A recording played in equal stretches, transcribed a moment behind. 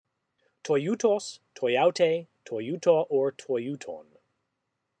toyutos, toyaute, toyuto, or toyuton.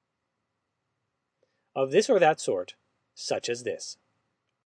 Of this or that sort, such as this.